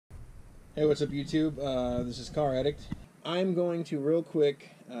Hey, what's up YouTube? This is caraddict. I'm going to real quick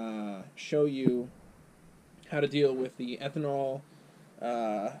show you how to deal with the ethanol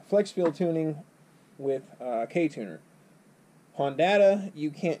flex fuel tuning with Ktuner. Honda,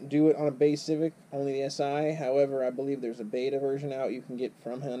 you can't do it on a base Civic, only the SI. However, I believe there's a beta version out you can get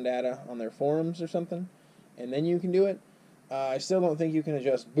from Honda on their forums or something, and then you can do it. I still don't think you can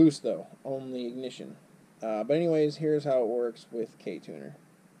adjust boost though, only ignition. But anyways, here's how it works with Ktuner.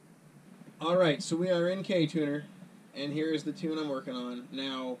 Alright, so we are in Ktuner, and here is the tune I'm working on.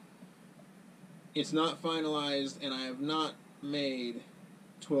 Now, it's not finalized, and I have not made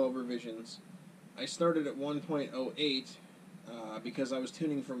 12 revisions. I started at 1.08 because I was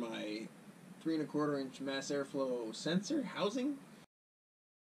tuning for my 3 1/4 inch mass airflow sensor housing.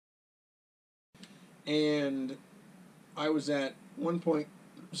 And I was at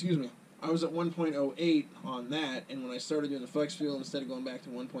 1.08 on that, and when I started doing the flex fuel, instead of going back to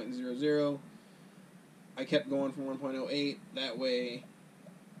 1.00, I kept going from 1.08. That way,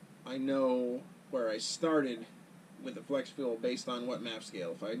 I know where I started with the flex fuel based on what map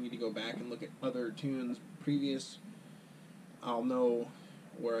scale. If I need to go back and look at other tunes previous, I'll know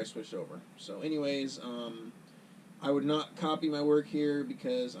where I switched over. So anyways, I would not copy my work here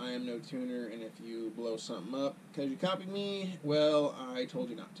because I am no tuner, and if you blow something up because you copied me, well, I told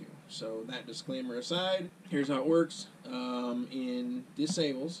you not to. So that disclaimer aside, here's how it works. In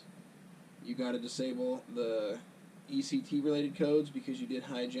disables, you got to disable the ECT related codes because you did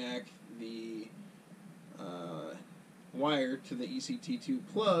hijack the wire to the ECT2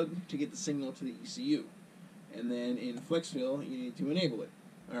 plug to get the signal to the ECU. And then in FlexFill, you need to enable it.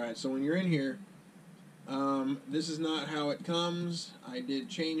 Alright, so when you're in here, this is not how it comes. I did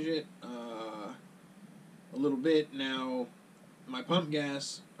change it a little bit. Now, my pump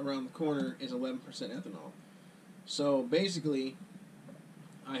gas around the corner is 11% ethanol. So basically,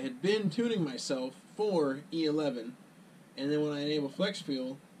 I had been tuning myself for E11, and then when I enable flex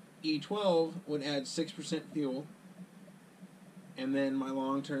fuel, E12 would add 6% fuel, and then my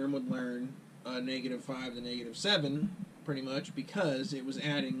long term would learn -5 to -7, pretty much, because it was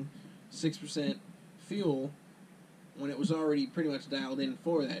adding 6% fuel when it was already pretty much dialed in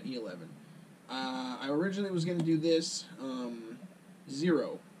for that E11. I originally was going to do this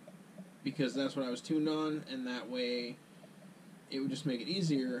 0, because that's what I was tuned on, and that way it would just make it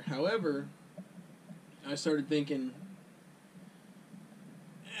easier. However, I started thinking,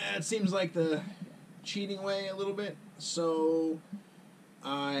 it seems like the cheating way a little bit, so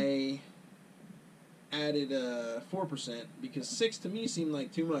I added 4%, because 6 to me seemed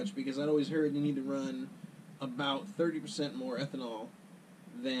like too much, because I'd always heard you need to run about 30% more ethanol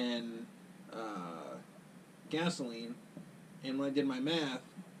than gasoline, and when I did my math,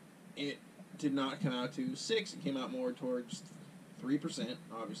 it did not come out to 6, it came out more towards 3%,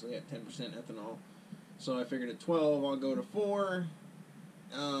 obviously at 10% ethanol. So I figured at 12 I'll go to 4,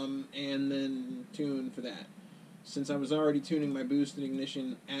 and then tune for that. Since I was already tuning my boost and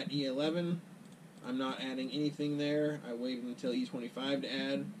ignition at E11, I'm not adding anything there. I waited until E25 to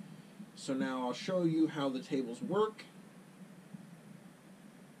add. So now I'll show you how the tables work.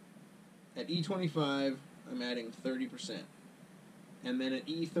 At E25, I'm adding 30%. And then at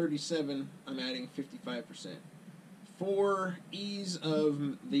E37, I'm adding 55%. For ease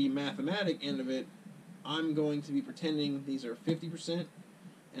of the mathematic end of it, I'm going to be pretending these are 50%,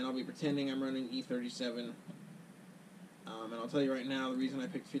 and I'll be pretending I'm running E37. And I'll tell you right now, the reason I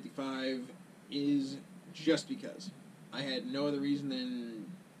picked 55 is just because. I had no other reason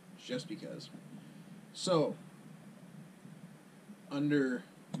than just because. So, under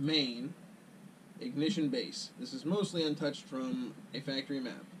main, ignition base. This is mostly untouched from a factory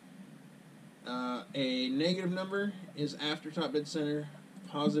map. A negative number is after top dead center.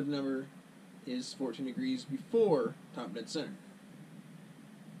 Positive number is 14 degrees before top dead center.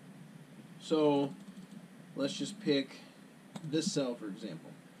 So, let's just pick this cell, for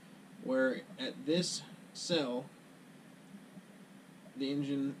example, where at this cell, the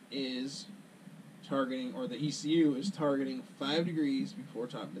engine is targeting, or the ECU is targeting 5 degrees before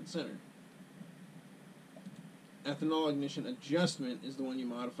top dead center. Ethanol ignition adjustment is the one you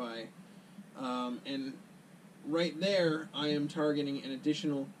modify, and right there I am targeting an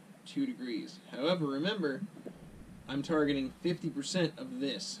additional 2 degrees. However, remember, I'm targeting 50% of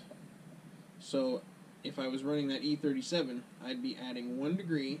this. So if I was running that E37, I'd be adding 1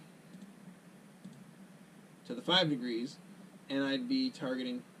 degree to the 5 degrees, and I'd be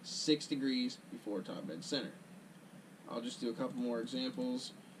targeting 6 degrees before top dead center. I'll just do a couple more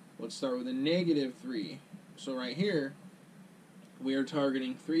examples. Let's start with a -3. So right here, we are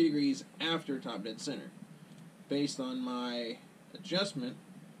targeting 3 degrees after top dead center. Based on my adjustment,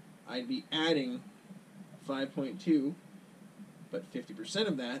 I'd be adding 5.2, but 50%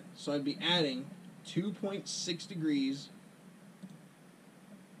 of that, so I'd be adding 2.6 degrees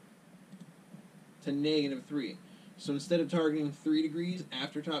to -3. So instead of targeting 3 degrees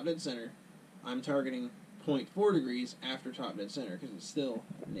after top dead center, I'm targeting 0.4 degrees after top dead center because it's still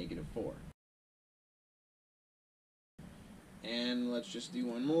 -4. And let's just do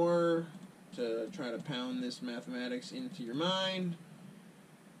one more to try to pound this mathematics into your mind,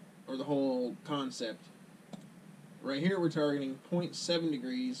 or the whole concept. Right here we're targeting 0.7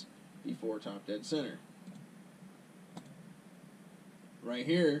 degrees before top dead center. Right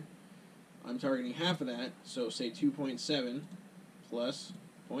here I'm targeting half of that, so say 2.7 plus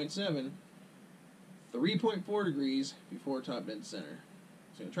 0.7, 3.4 degrees before top dead center.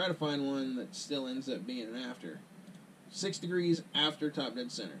 So I'm going to try to find one that still ends up being an after. 6 degrees after top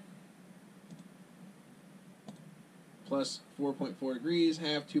dead center. Plus 4.4 degrees,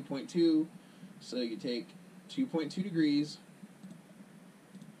 half 2.2, so you take 2.2 degrees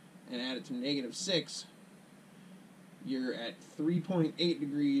and add it to -6, you're at 3.8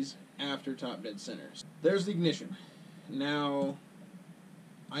 degrees after top dead center. There's the ignition. Now,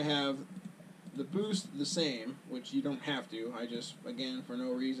 I have the boost the same, which you don't have to. I just, again, for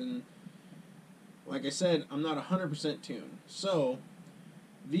no reason, like I said, I'm not 100% tuned. So,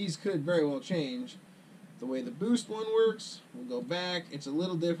 these could very well change. The way the boost one works, we'll go back. It's a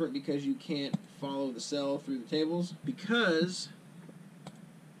little different because you can't follow the cell through the tables, because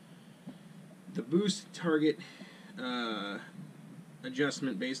the boost target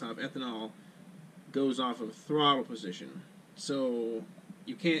adjustment based off ethanol goes off of throttle position. So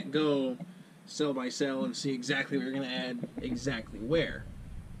you can't go cell by cell and see exactly what you're going to add exactly where.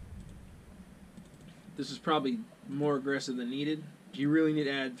 This is probably more aggressive than needed. Do you really need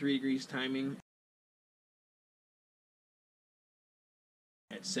to add 3 degrees timing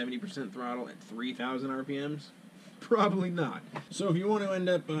at 70% throttle at 3,000 RPMs? Probably not. So if you want to end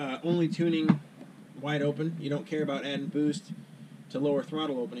up only tuning wide open, you don't care about adding boost to lower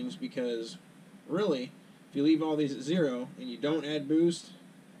throttle openings, because really, if you leave all these at 0 and you don't add boost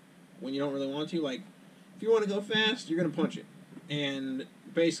when you don't really want to, like if you want to go fast, you're going to punch it, and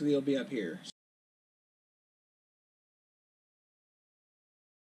basically it'll be up here.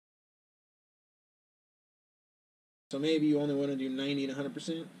 So maybe you only want to do 90 to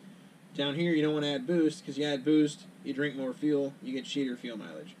 100%. Down here, you don't want to add boost, because you add boost, you drink more fuel, you get shittier fuel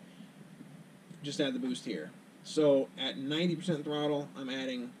mileage. Just add the boost here. So at 90% throttle, I'm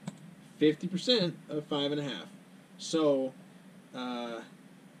adding 50% of 5.5. So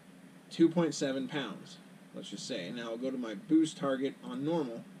 2.7 pounds, let's just say. Now I'll go to my boost target on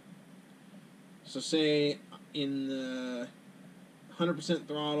normal. So say in the 100%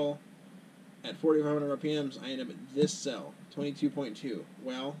 throttle at 4,500 RPMs, I end up at this cell, 22.2.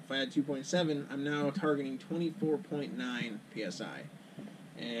 Well, if I add 2.7, I'm now targeting 24.9 PSI.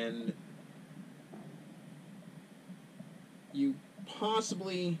 And you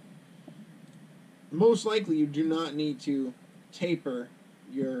possibly, most likely, you do not need to taper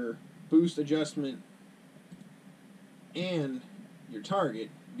your boost adjustment and your target,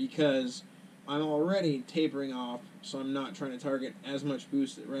 because I'm already tapering off, so I'm not trying to target as much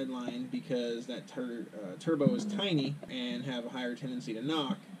boost at redline, because that turbo is tiny and have a higher tendency to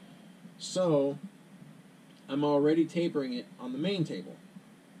knock. So I'm already tapering it on the main table.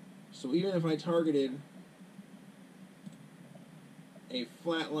 So even if I targeted a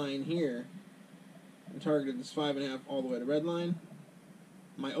flat line here and targeted this 5.5 all the way to redline,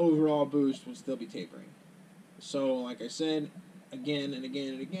 my overall boost would still be tapering. So like I said, again and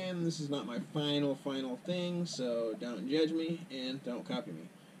again and again, this is not my final thing, so don't judge me and don't copy me.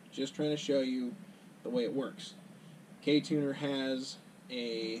 Just trying to show you the way it works. Ktuner has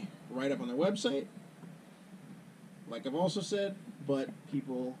a write-up on their website, like I've also said, but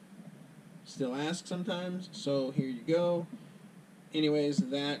people still ask sometimes, so here you go. Anyways,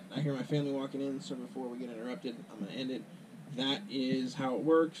 I hear my family walking in, so before we get interrupted, I'm going to end it. That is how it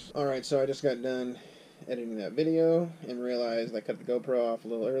works. Alright, so I just got done editing that video and realized I cut the GoPro off a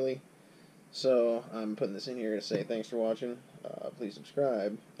little early. So I'm putting this in here to say thanks for watching. Please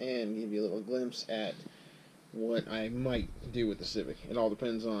subscribe and give you a little glimpse at what I might do with the Civic. It all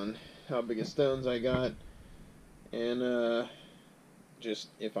depends on how big of stones I got and just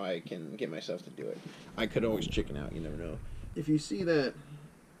if I can get myself to do it. I could always chicken out, you never know. If you see that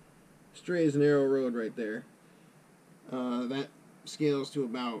straight as an arrow road right there, that scales to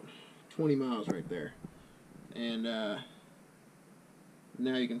about 20 miles right there. And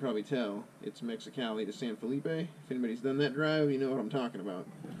now you can probably tell it's Mexicali to San Felipe. If anybody's done that drive, you know what I'm talking about.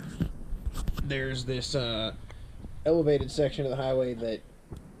 There's this elevated section of the highway that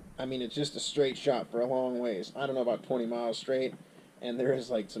I mean, it's just a straight shot for a long ways. I don't know, about 20 miles straight, and there is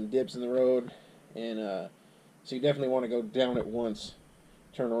like some dips in the road, and so you definitely want to go down it once,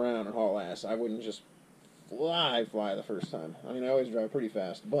 turn around, and haul ass. I wouldn't just fly the first time. I mean, I always drive pretty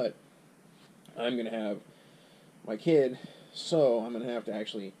fast, but I'm going to have my kid, so I'm going to have to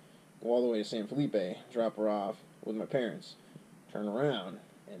actually go all the way to San Felipe, drop her off with my parents, turn around,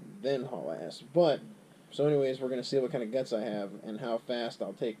 and then haul ass. But, so anyways, we're going to see what kind of guts I have and how fast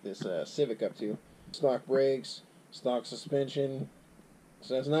I'll take this Civic up to. Stock brakes, stock suspension,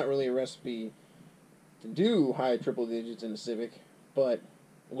 so that's not really a recipe to do high triple digits in a Civic, but,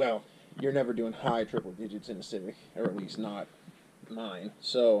 well, you're never doing high triple digits in a Civic, or at least not mine.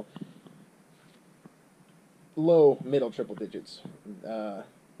 So, low, middle triple digits.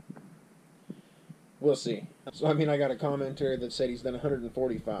 We'll see. So, I mean, I got a commenter that said he's done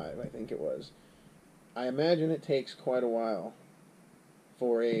 145, I think it was. I imagine it takes quite a while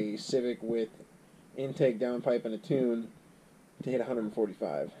for a Civic with intake downpipe and a tune to hit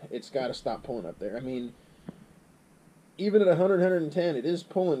 145. It's got to stop pulling up there. I mean, even at 100, 110, it is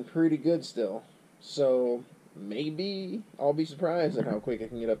pulling pretty good still. So, maybe I'll be surprised at how quick I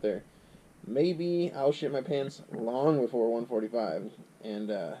can get up there. Maybe I'll shit my pants long before 145 and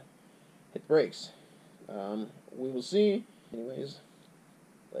hit the brakes. We will see. Anyways,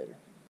 later.